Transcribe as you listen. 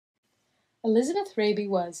Elizabeth Raybee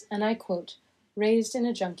was, and I quote, raised in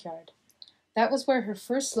a junkyard. That was where her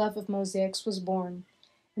first love of mosaics was born,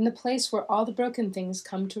 in the place where all the broken things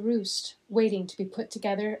come to roost, waiting to be put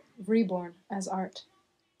together, reborn as art.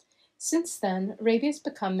 Since then, Raybee has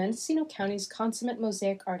become Mendocino County's consummate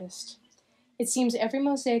mosaic artist. It seems every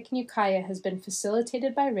mosaic in Ukiah has been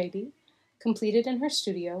facilitated by Raybee, completed in her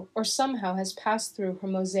studio, or somehow has passed through her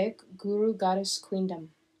mosaic guru goddess queendom.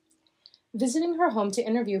 Visiting her home to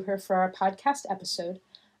interview her for our podcast episode,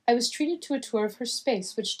 I was treated to a tour of her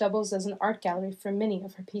space, which doubles as an art gallery for many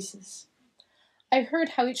of her pieces. I heard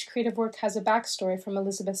how each creative work has a backstory from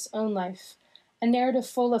Elizabeth's own life, a narrative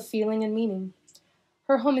full of feeling and meaning.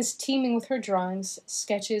 Her home is teeming with her drawings,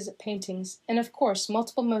 sketches, paintings, and of course,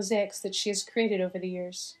 multiple mosaics that she has created over the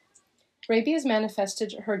years. Raybee has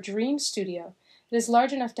manifested her dream studio that is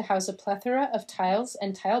large enough to house a plethora of tiles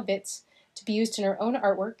and tile bits to be used in her own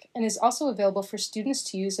artwork, and is also available for students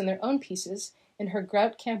to use in their own pieces in her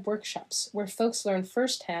Grout Camp workshops, where folks learn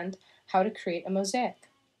firsthand how to create a mosaic.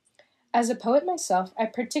 As a poet myself, I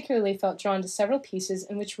particularly felt drawn to several pieces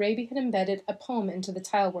in which Raybee had embedded a poem into the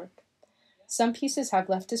tile work. Some pieces have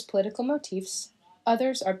leftist political motifs,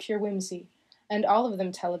 others are pure whimsy, and all of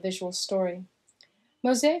them tell a visual story.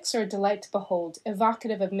 Mosaics are a delight to behold,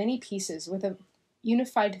 evocative of many pieces with a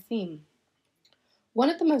unified theme. One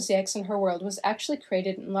of the mosaics in her world was actually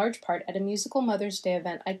created in large part at a musical Mother's Day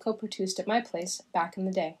event I co-produced at my place back in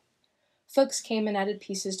the day. Folks came and added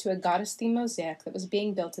pieces to a goddess-themed mosaic that was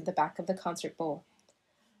being built at the back of the concert bowl.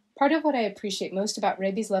 Part of what I appreciate most about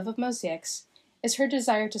Raybee's love of mosaics is her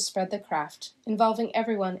desire to spread the craft, involving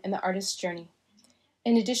everyone in the artist's journey.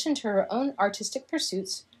 In addition to her own artistic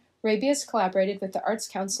pursuits, Raybee has collaborated with the Arts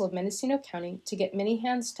Council of Mendocino County to get many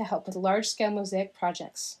hands to help with large-scale mosaic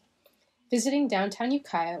projects. Visiting downtown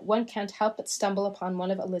Ukiah, one can't help but stumble upon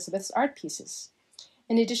one of Elizabeth's art pieces.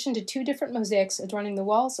 In addition to 2 different mosaics adorning the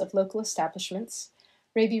walls of local establishments,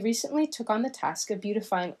 Raybee recently took on the task of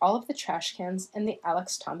beautifying all of the trash cans in the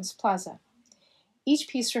Alex Thomas Plaza. Each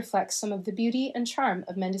piece reflects some of the beauty and charm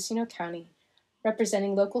of Mendocino County,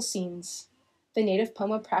 representing local scenes, the native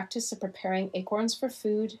Pomo practice of preparing acorns for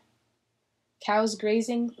food, cows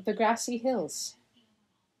grazing the grassy hills,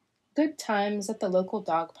 good times at the local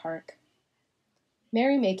dog park,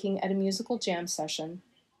 merrymaking at a musical jam session,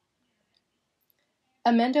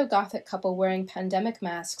 a Mendo-Gothic couple wearing pandemic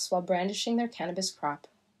masks while brandishing their cannabis crop,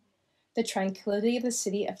 the tranquility of the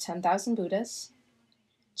city of 10,000 Buddhas,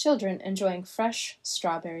 children enjoying fresh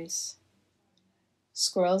strawberries,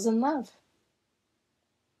 squirrels in love,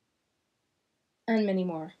 and many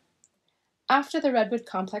more. After the Redwood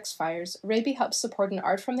Complex fires, Raybee helped support an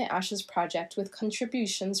Art from the Ashes project with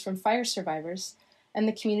contributions from fire survivors and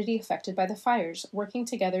the community affected by the fires, working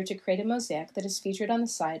together to create a mosaic that is featured on the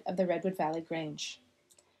side of the Redwood Valley Grange.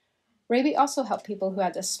 Raybee also helped people who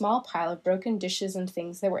had a small pile of broken dishes and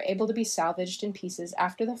things that were able to be salvaged in pieces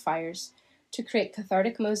after the fires to create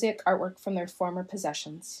cathartic mosaic artwork from their former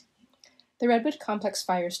possessions. The Redwood Complex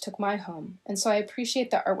fires took my home, and so I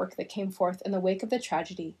appreciate the artwork that came forth in the wake of the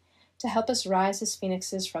tragedy to help us rise as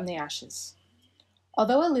phoenixes from the ashes.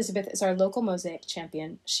 Although Elizabeth is our local mosaic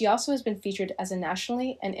champion, she also has been featured as a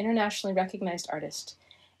nationally and internationally recognized artist.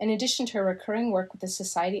 In addition to her recurring work with the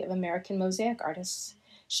Society of American Mosaic Artists,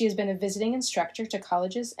 she has been a visiting instructor to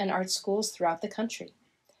colleges and art schools throughout the country.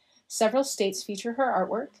 Several states feature her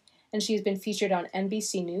artwork, and she has been featured on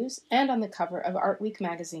NBC News and on the cover of Art Week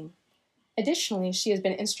magazine. Additionally, she has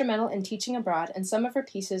been instrumental in teaching abroad, and some of her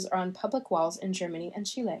pieces are on public walls in Germany and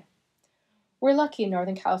Chile. We're lucky in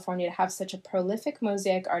Northern California to have such a prolific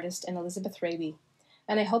mosaic artist in Elizabeth Raybee,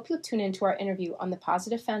 and I hope you'll tune in to our interview on the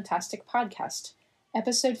Positive Fantastic podcast,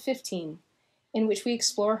 episode 15, in which we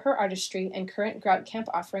explore her artistry and current Grout Camp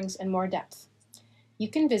offerings in more depth. You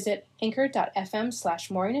can visit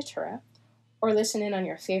anchor.fm/Mori Natura or listen in on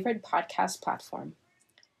your favorite podcast platform.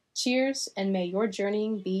 Cheers, and may your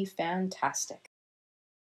journeying be fantastic.